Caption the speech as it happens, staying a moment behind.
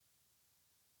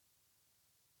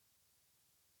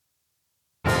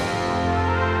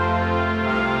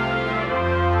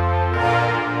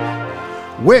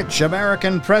Which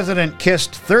American president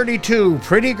kissed 32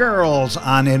 pretty girls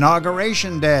on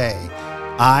Inauguration Day?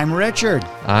 I'm Richard.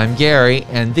 I'm Gary,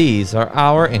 and these are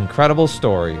our incredible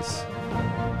stories.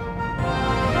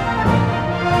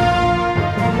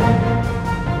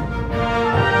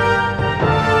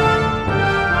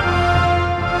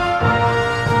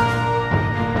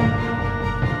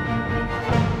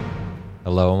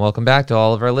 Hello and welcome back to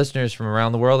all of our listeners from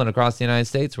around the world and across the United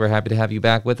States. We're happy to have you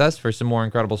back with us for some more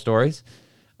incredible stories.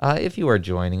 If you are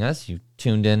joining us, you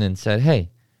tuned in and said,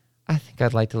 hey, I think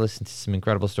I'd like to listen to some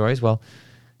incredible stories. Well,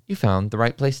 you found the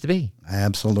right place to be.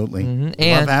 Absolutely.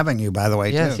 Mm-hmm. Love having you, by the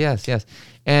way, yes, too. Yes.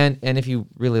 And if you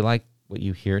really like what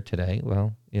you hear today,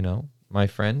 well, you know, my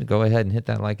friend, go ahead and hit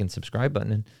that like and subscribe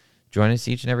button and join us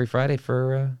each and every Friday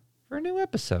for a new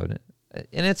episode.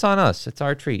 And it's on us. It's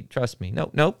our treat. Trust me.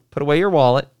 Nope. Put away your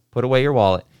wallet.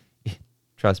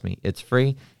 Trust me. It's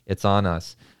free. It's on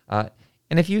us.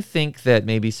 And if you think that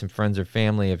maybe some friends or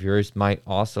family of yours might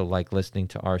also like listening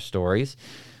to our stories,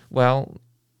 well,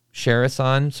 share us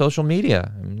on social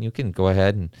media. I mean, you can go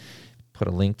ahead and put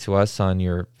a link to us on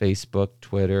your Facebook,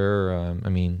 Twitter,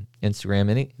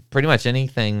 Instagram, pretty much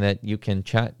anything that you can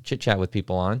chit-chat with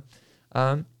people on.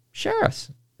 Share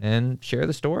us and share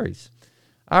the stories.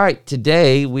 All right,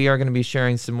 today we are going to be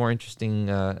sharing some more interesting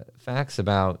facts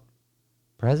about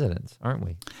presidents, aren't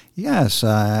we? Yes,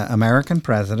 American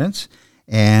presidents.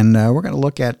 And we're going to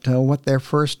look at what their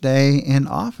first day in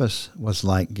office was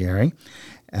like, Gary.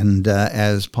 And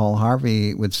as Paul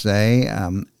Harvey would say,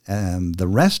 the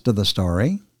rest of the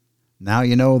story. Now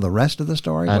you know the rest of the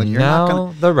story.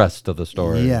 The rest of the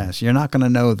story. Yes, you're not going to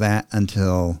know that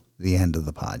until the end of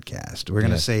the podcast. We're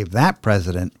going to save that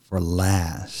president for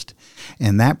last.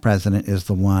 And that president is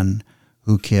the one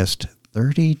who kissed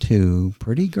 32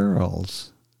 pretty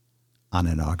girls on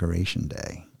Inauguration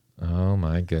Day. Oh,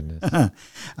 my goodness. All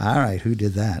right, who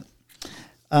did that?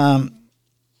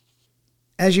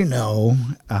 As you know,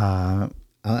 a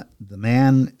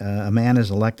man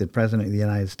is elected president of the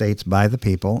United States by the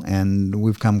people, and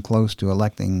we've come close to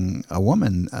electing a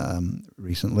woman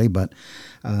recently, but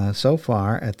so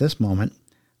far, at this moment,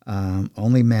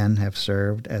 only men have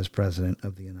served as president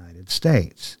of the United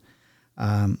States.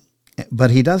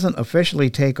 But he doesn't officially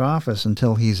take office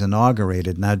until he's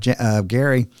inaugurated. Now,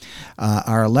 Gary,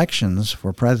 our elections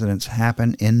for presidents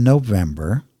happen in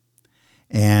November,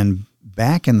 and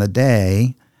back in the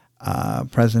day,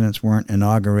 presidents weren't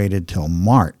inaugurated till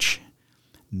March.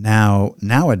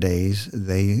 Nowadays,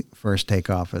 they first take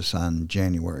office on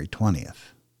January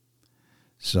 20th.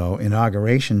 So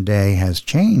Inauguration Day has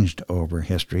changed over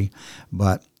history,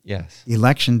 but yes,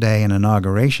 Election Day and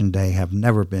Inauguration Day have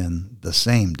never been the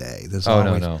same day. There's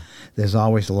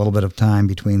always a little bit of time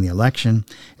between the election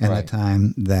and the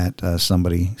time that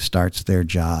somebody starts their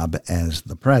job as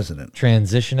the president.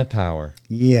 Transition of power.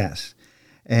 Yes.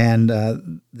 And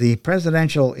the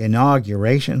presidential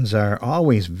inaugurations are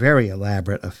always very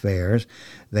elaborate affairs.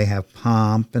 They have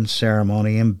pomp and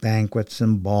ceremony and banquets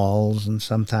and balls and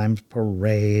sometimes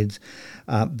parades.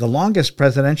 The longest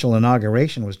presidential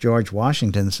inauguration was George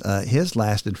Washington's. His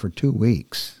lasted for 2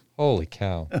 weeks. Holy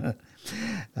cow.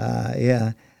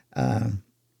 And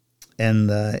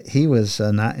he was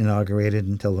not inaugurated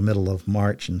until the middle of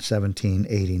March in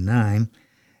 1789.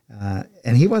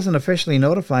 And he wasn't officially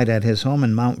notified at his home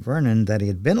in Mount Vernon that he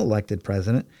had been elected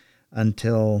president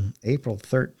until April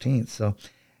 13th. So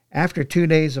after 2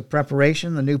 days of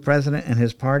preparation, the new president and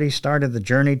his party started the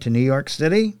journey to New York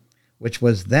City, which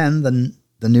was then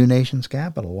the new nation's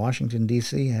capital. Washington,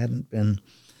 D.C. hadn't been,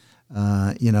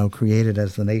 created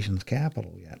as the nation's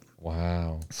capital yet.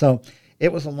 Wow. So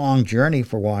it was a long journey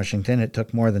for Washington. It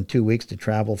took more than 2 weeks to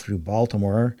travel through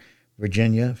Baltimore,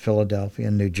 Virginia, Philadelphia,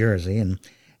 and New Jersey. And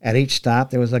at each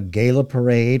stop, there was a gala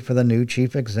parade for the new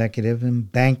chief executive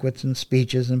and banquets and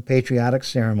speeches and patriotic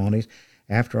ceremonies.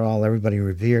 After all, everybody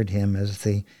revered him as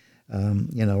the,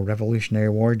 Revolutionary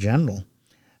War general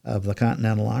of the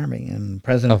Continental Army. And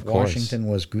President Washington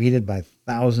was greeted by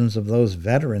thousands of those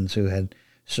veterans who had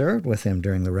served with him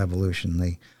during the Revolution.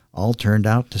 They all turned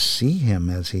out to see him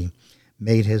as he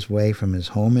made his way from his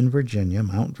home in Virginia,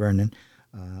 Mount Vernon,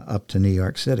 up to New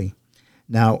York City.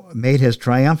 Now, made his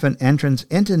triumphant entrance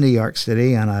into New York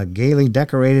City on a gaily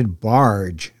decorated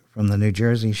barge from the New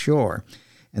Jersey shore.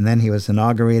 And then he was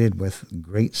inaugurated with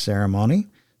great ceremony,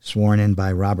 sworn in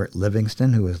by Robert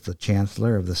Livingston, who is the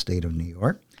Chancellor of the state of New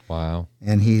York. Wow.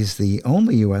 And he's the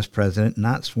only U.S. president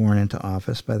not sworn into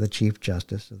office by the Chief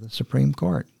Justice of the Supreme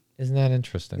Court. Isn't that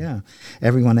interesting? Yeah.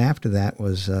 Everyone after that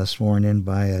was sworn in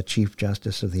by a Chief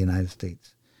Justice of the United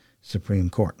States Supreme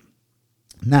Court.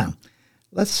 Now,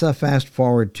 let's fast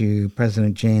forward to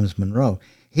President James Monroe.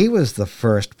 He was the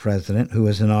first president who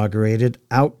was inaugurated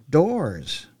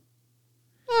outdoors.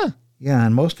 Huh. Yeah,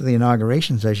 and most of the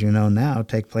inaugurations, as you know now,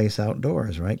 take place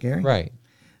outdoors, right, Gary? Right.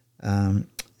 On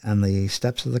the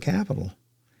steps of the Capitol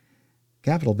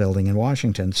building in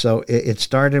Washington. So it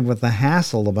started with the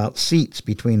hassle about seats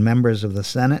between members of the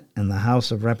Senate and the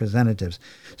House of Representatives.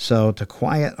 So to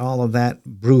quiet all of that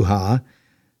brouhaha,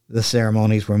 the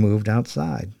ceremonies were moved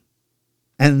outside.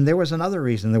 And there was another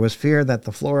reason. There was fear that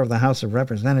the floor of the House of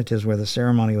Representatives, where the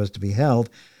ceremony was to be held,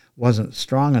 wasn't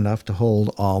strong enough to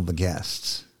hold all the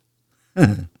guests.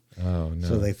 Oh, no.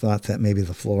 So they thought that maybe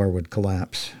the floor would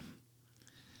collapse.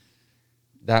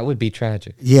 That would be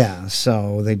tragic. Yeah,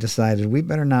 so they decided we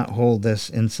better not hold this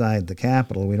inside the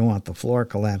Capitol. We don't want the floor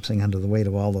collapsing under the weight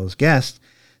of all those guests.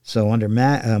 So under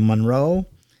Monroe,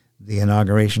 the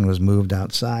inauguration was moved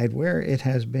outside, where it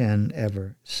has been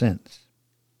ever since.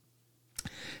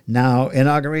 Now,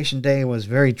 Inauguration Day was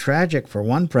very tragic for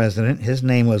one president. His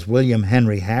name was William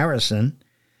Henry Harrison.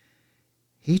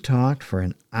 He talked for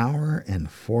an hour and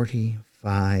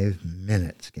 45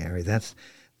 minutes, Gary. That's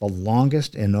the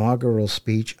longest inaugural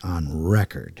speech on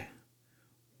record.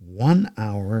 1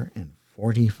 hour and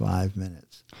 45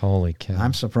 minutes. Holy cow.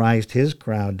 I'm surprised his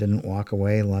crowd didn't walk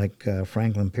away like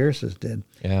Franklin Pierce's did.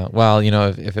 Yeah. Well,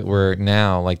 if it were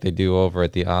now like they do over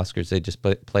at the Oscars, they just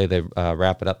play the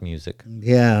wrap it up music.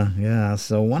 Yeah.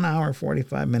 So 1 hour,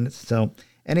 45 minutes. So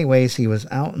anyways, he was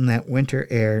out in that winter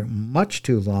air much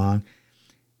too long.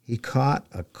 He caught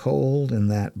a cold in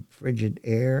that frigid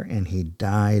air, and he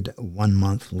died 1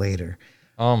 month later.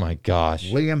 Oh, my gosh.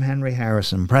 William Henry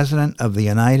Harrison, President of the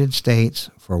United States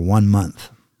for 1 month.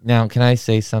 Now, can I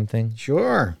say something?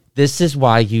 Sure. This is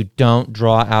why you don't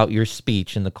draw out your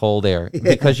speech in the cold air,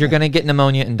 because you're going to get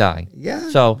pneumonia and die. Yeah.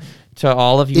 So to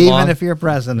all of you... Even if you're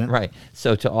president. Right.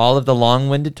 So to all of the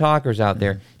long-winded talkers out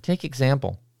there, take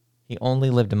example. He only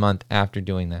lived a month after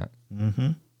doing that.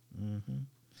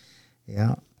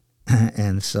 Yeah.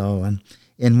 And so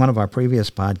in one of our previous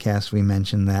podcasts, we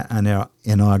mentioned that on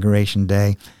Inauguration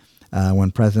Day,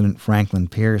 when President Franklin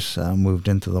Pierce moved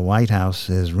into the White House,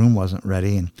 his room wasn't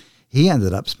ready, and he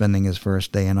ended up spending his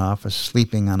first day in office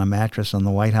sleeping on a mattress on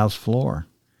the White House floor.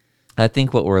 I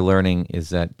think what we're learning is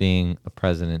that being a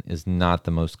president is not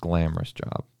the most glamorous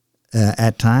job.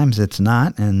 At times it's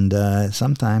not, and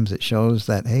sometimes it shows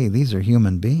that, hey, these are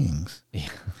human beings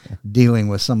dealing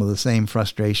with some of the same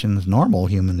frustrations normal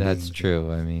human beings. That's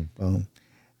true. I mean, well,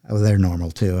 they're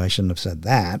normal too. I shouldn't have said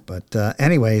that. But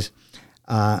anyways,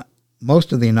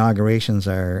 most of the inaugurations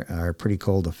are pretty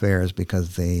cold affairs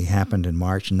because they happened in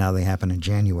March and now they happen in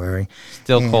January.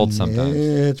 Still cold sometimes.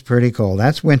 It's pretty cold.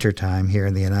 That's wintertime here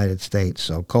in the United States.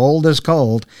 So cold is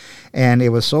cold. And it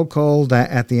was so cold that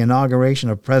at the inauguration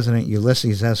of President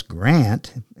Ulysses S.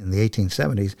 Grant in the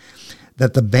 1870s,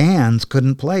 that the bands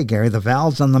couldn't play, Gary. The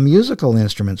valves on the musical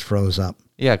instruments froze up.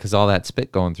 Yeah, because all that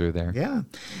spit going through there. Yeah.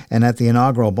 And at the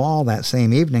inaugural ball that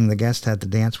same evening, the guests had to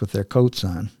dance with their coats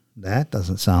on. That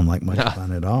doesn't sound like much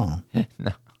fun at all.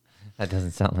 No, that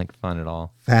doesn't sound like fun at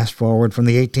all. Fast forward from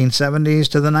the 1870s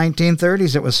to the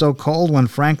 1930s. It was so cold when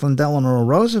Franklin Delano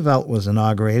Roosevelt was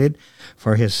inaugurated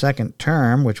for his second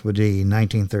term, which would be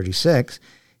 1936,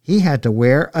 he had to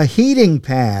wear a heating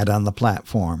pad on the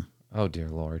platform. Oh, dear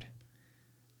Lord.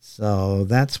 So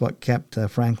that's what kept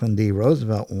Franklin D.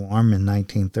 Roosevelt warm in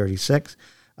 1936,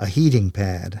 a heating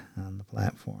pad on the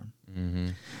platform. Mm-hmm.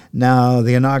 Now,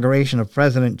 the inauguration of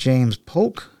President James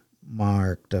Polk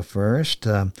marked a first. He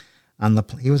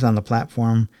was on the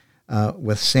platform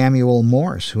with Samuel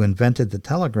Morse, who invented the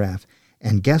telegraph.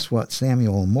 And guess what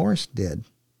Samuel Morse did?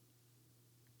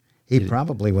 He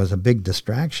probably was a big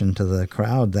distraction to the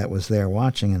crowd that was there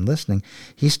watching and listening.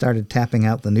 He started tapping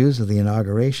out the news of the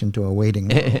inauguration to a waiting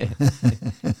room.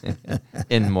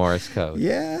 In Morse code.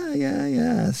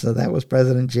 Yeah. So that was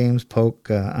President James Polk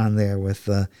on there with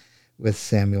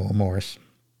Samuel Morse.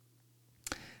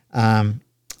 And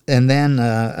then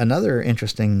another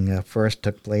interesting first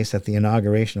took place at the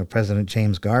inauguration of President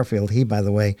James Garfield. He, by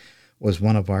the way, was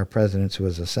one of our presidents who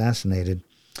was assassinated.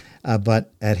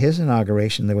 But at his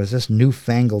inauguration, there was this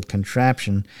newfangled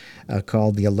contraption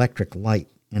called the electric light,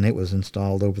 and it was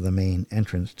installed over the main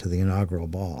entrance to the inaugural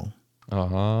ball.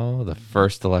 Oh, the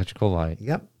first electrical light.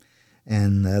 Yep.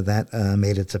 And that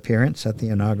made its appearance at the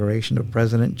inauguration of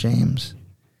President James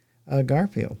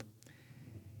Garfield.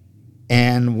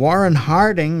 And Warren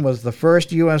Harding was the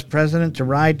first U.S. president to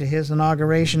ride to his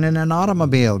inauguration in an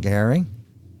automobile, Gary.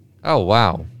 Oh,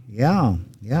 wow. Yeah.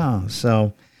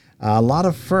 So a lot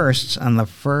of firsts on the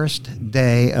first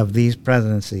day of these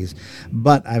presidencies.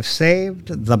 But I've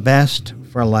saved the best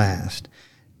for last.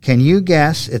 Can you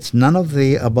guess? It's none of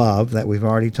the above that we've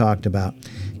already talked about.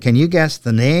 Can you guess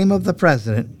the name of the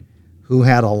president who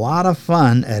had a lot of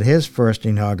fun at his first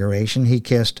inauguration? He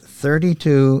kissed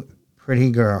 32 pretty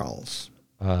girls.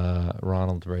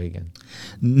 Ronald Reagan.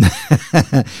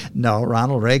 No,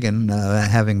 Ronald Reagan,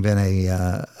 having been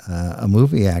a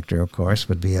movie actor, of course,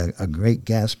 would be a great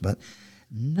guess, but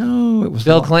no, it was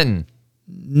Bill Clinton.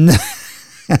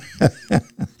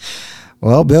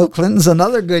 Well, Bill Clinton's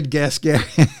another good guess, Gary.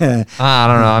 I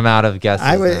don't know. I'm out of guesses.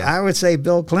 I would say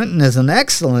Bill Clinton is an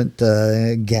excellent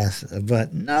guess,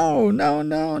 but no,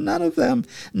 none of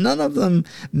them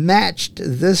matched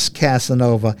this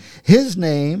Casanova. His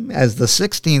name, as the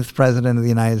 16th president of the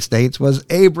United States, was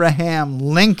Abraham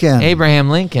Lincoln.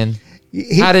 Abraham Lincoln.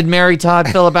 How did Mary Todd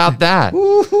feel about that?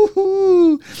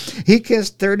 He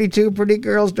kissed 32 pretty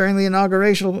girls during the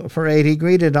inauguration parade. He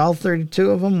greeted all 32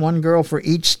 of them, one girl for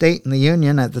each state in the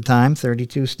Union at the time,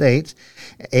 32 states.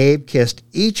 Abe kissed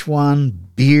each one,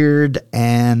 beard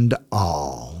and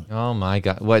all. Oh, my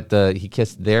God. What, he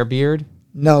kissed their beard?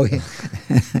 No,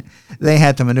 they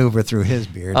had to maneuver through his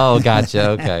beard. Oh, gotcha.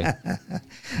 Okay.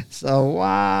 So,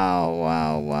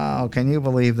 wow. Can you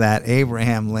believe that?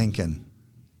 Abraham Lincoln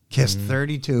kissed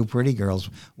 32 pretty girls,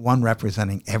 one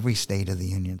representing every state of the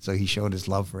Union. So he showed his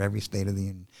love for every state of the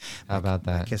Union. How about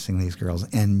that? Kissing these girls.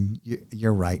 And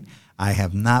you're right. I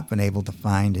have not been able to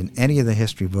find in any of the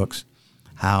history books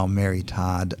how Mary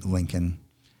Todd Lincoln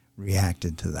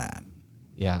reacted to that.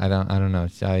 Yeah, I don't know.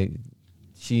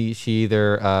 She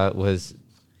either was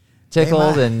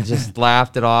tickled and just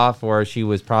laughed it off, or she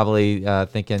was probably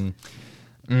thinking,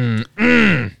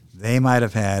 They might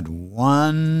have had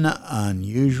one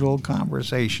unusual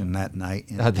conversation that night.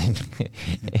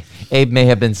 Abe may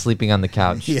have been sleeping on the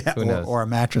couch. Yeah, Who knows? Or a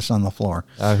mattress on the floor.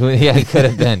 It could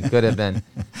have been. Could have been.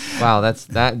 Wow,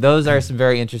 those are some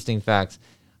very interesting facts.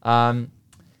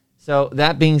 So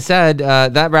that being said,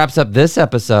 that wraps up this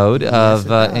episode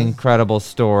of Incredible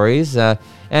Stories. And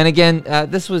again,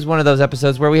 this was one of those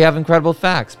episodes where we have incredible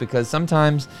facts, because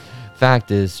sometimes fact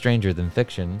is stranger than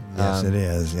fiction. Yes, it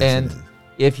is. Yes, and it is.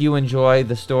 If you enjoy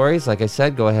the stories, like I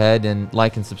said, go ahead and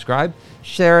like and subscribe.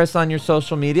 Share us on your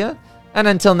social media. And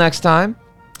until next time,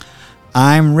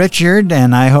 I'm Richard,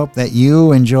 and I hope that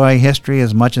you enjoy history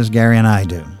as much as Gary and I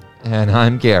do. And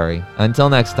I'm Gary. Until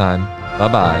next time,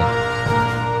 bye-bye.